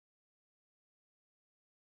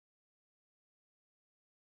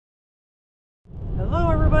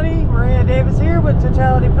everybody. Maria Davis here with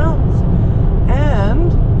Totality Films,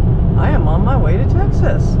 and I am on my way to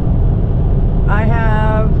Texas. I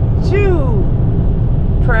have two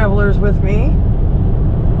travelers with me,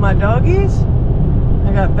 my doggies.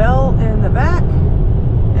 I got Belle in the back,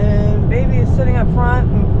 and Baby is sitting up front,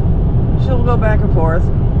 and she'll go back and forth.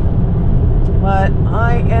 But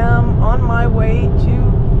I am on my way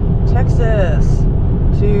to Texas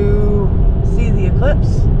to see the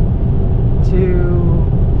eclipse, to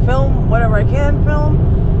film whatever I can film.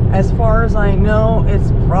 As far as I know,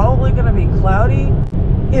 it's probably going to be cloudy.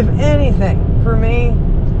 If anything, for me,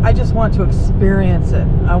 I just want to experience it.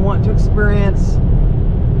 I want to experience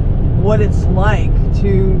what it's like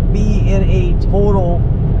to be in a total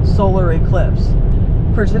solar eclipse.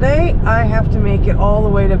 For today, I have to make it all the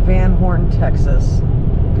way to Van Horn, Texas,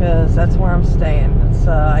 because that's where I'm staying. It's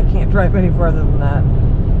I can't drive any further than that.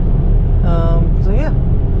 So yeah,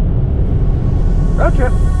 road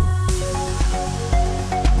trip.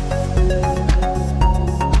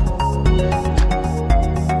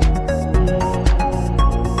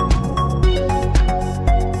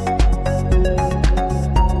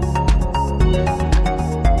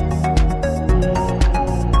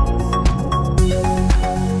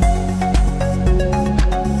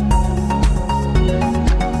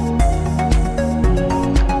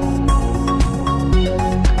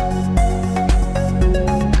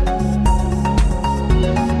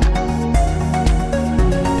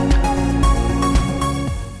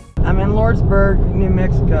 New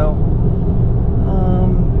Mexico,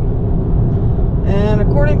 and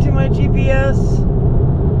according to my GPS,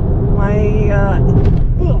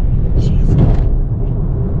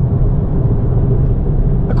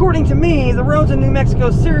 according to me, the roads in New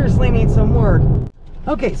Mexico seriously need some work.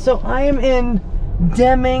 Okay, so I am in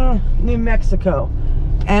Deming, New Mexico,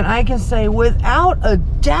 and I can say without a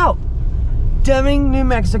doubt, Deming, New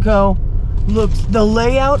Mexico looks, the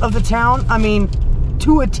layout of the town, I mean,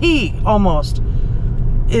 to a T almost,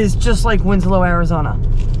 is just like Winslow, Arizona.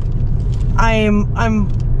 I'm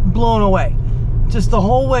blown away. Just the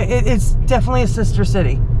whole way. It's definitely a sister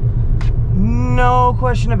city. No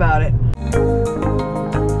question about it.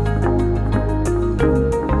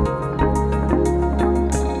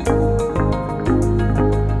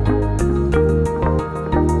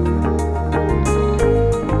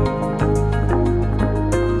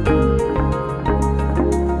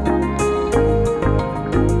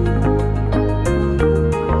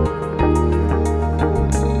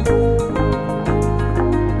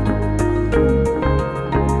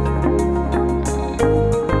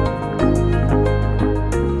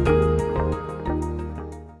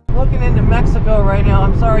 Mexico right now.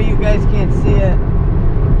 I'm sorry you guys can't see it.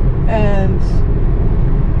 And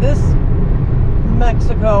this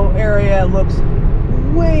Mexico area looks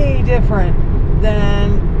way different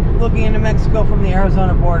than looking into Mexico from the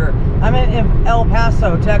Arizona border. I'm in El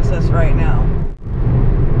Paso, Texas right now.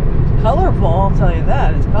 It's colorful, I'll tell you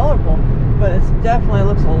that. It's colorful, but it definitely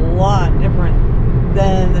looks a lot different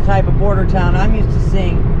than the type of border town I'm used to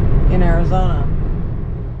seeing in Arizona.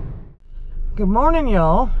 Good morning,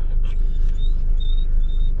 y'all.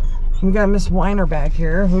 We got Miss Whiner back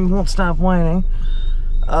here who won't stop whining.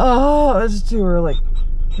 Oh, it's too early.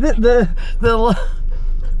 The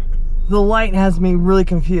light has me really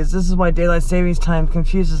confused. This is why daylight savings time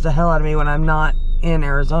confuses the hell out of me when I'm not in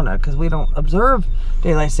Arizona, because we don't observe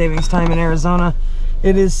daylight savings time in Arizona.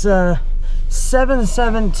 It is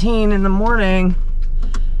 7:17 in the morning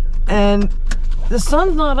and the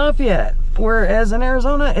sun's not up yet, whereas in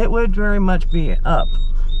Arizona it would very much be up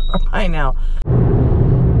by now.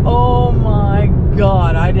 Oh my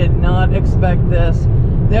God, I did not expect this.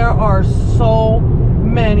 There are so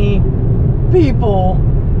many people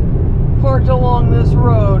parked along this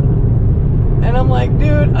road. And I'm like,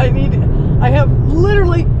 dude, I have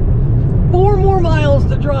literally 4 more miles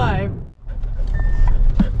to drive.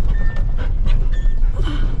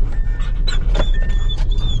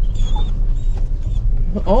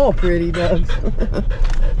 Oh, pretty dogs.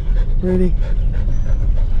 Pretty.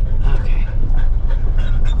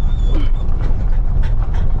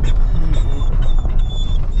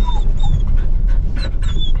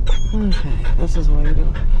 Okay, this is what you do.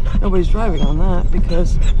 Nobody's driving on that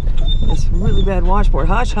because it's really bad washboard.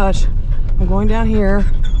 Hush, hush. I'm going down here.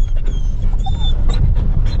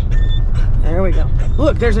 There we go.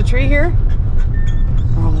 Look, there's a tree here.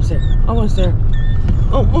 We're almost there. Almost there.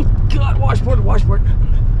 Oh, oh God, washboard, washboard.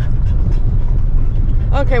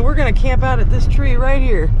 Okay, we're gonna camp out at this tree right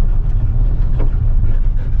here.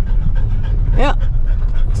 Yeah.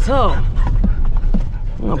 So, I'm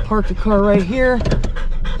gonna park the car right here.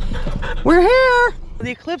 We're here! The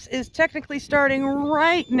eclipse is technically starting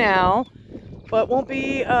right now, but won't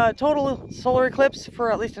be a total solar eclipse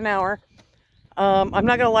for at least an hour. I'm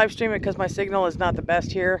not going to live stream it because my signal is not the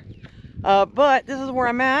best here. But this is where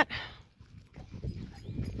I'm at.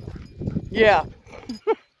 Yeah.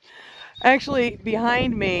 Actually,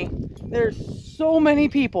 behind me, there's so many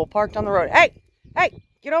people parked on the road. Hey! Hey!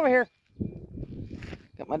 Get over here.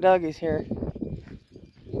 Got my doggies here.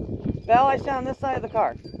 Belle, I stand on this side of the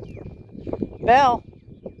car. Belle!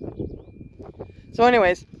 So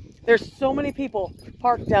anyways, there's so many people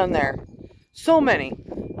parked down there. So many.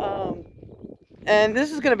 And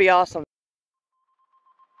this is going to be awesome.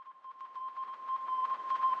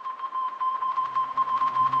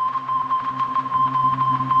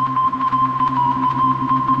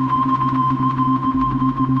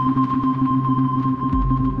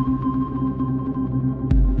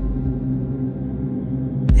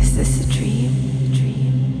 Is this a dream?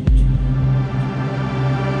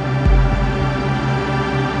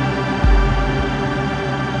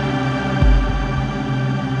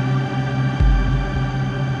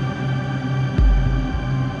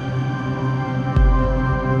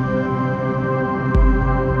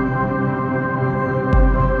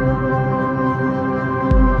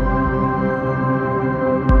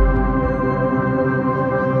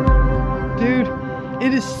 Dude,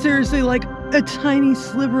 it is seriously like a tiny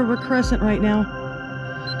sliver of a crescent right now.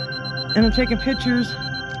 And I'm taking pictures.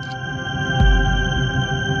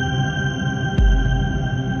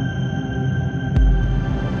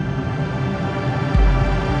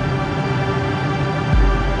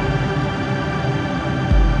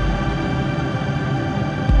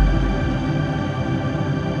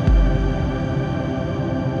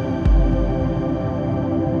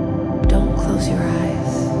 Don't close your eyes.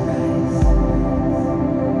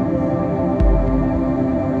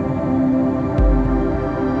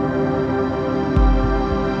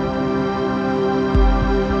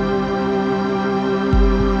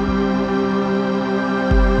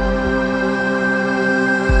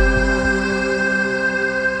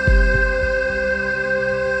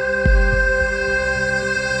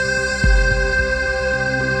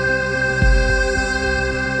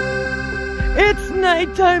 It's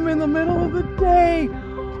nighttime in the middle of the day.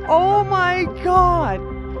 Oh my God.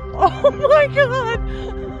 Oh my God.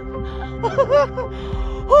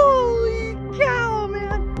 Holy cow,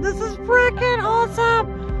 man. This is freaking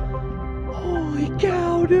awesome. Holy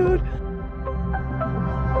cow, dude.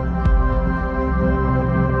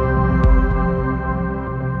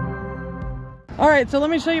 All right, so let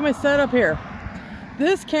me show you my setup here.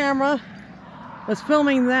 This camera was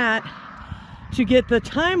filming that to get the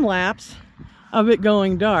time lapse of it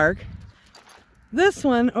going dark. This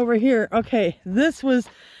one over here, okay, this was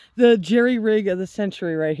the jerry rig of the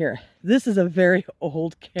century right here. This is a very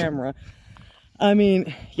old camera. I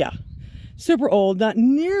mean, yeah, super old, not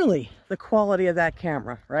nearly the quality of that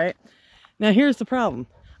camera, right? Now here's the problem.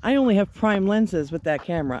 I only have prime lenses with that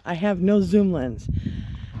camera. I have no zoom lens.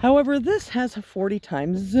 However, this has a 40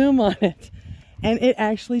 times zoom on it, and it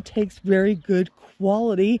actually takes very good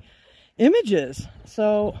quality images.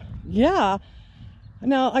 So yeah.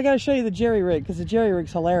 Now, I gotta show you the jerry rig, because the jerry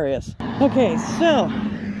rig's hilarious. Okay, so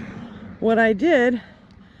what I did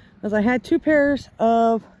was I had two pairs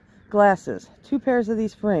of glasses, two pairs of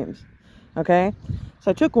these frames, okay? So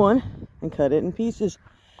I took one and cut it in pieces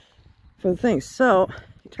for the thing. So,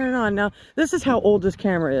 you turn it on. Now, this is how old this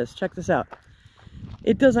camera is. Check this out.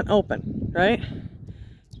 It doesn't open, right?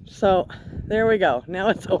 So, there we go. Now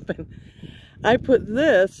it's open. I put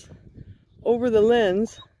this over the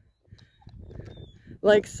lens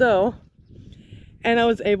like so, and I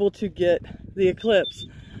was able to get the eclipse.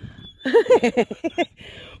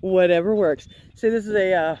 Whatever works. See, this is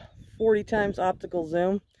a 40 times optical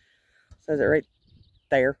zoom. Says it right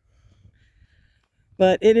there.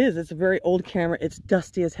 But it's a very old camera. It's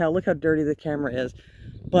dusty as hell. Look how dirty the camera is.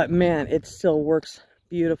 But man, it still works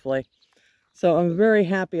beautifully. So I'm very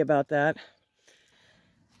happy about that.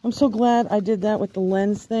 I'm so glad I did that with the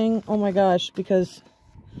lens thing. Oh my gosh, because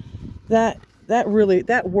that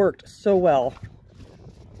worked so well.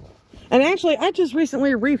 And actually, I just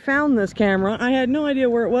recently refound this camera. I had no idea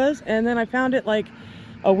where it was, and then I found it like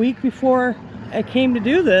a week before I came to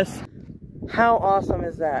do this. How awesome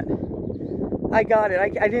is that? I got it.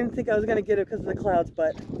 I didn't think I was gonna get it because of the clouds,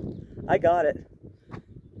 but I got it.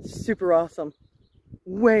 Super awesome.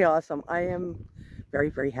 Way awesome. I am very,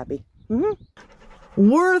 very happy.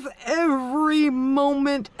 Worth every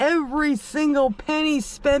moment, every single penny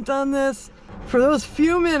spent on this for those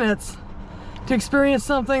few minutes to experience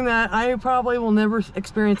something that I probably will never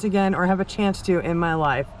experience again or have a chance to in my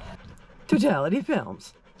life. Totality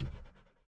Films.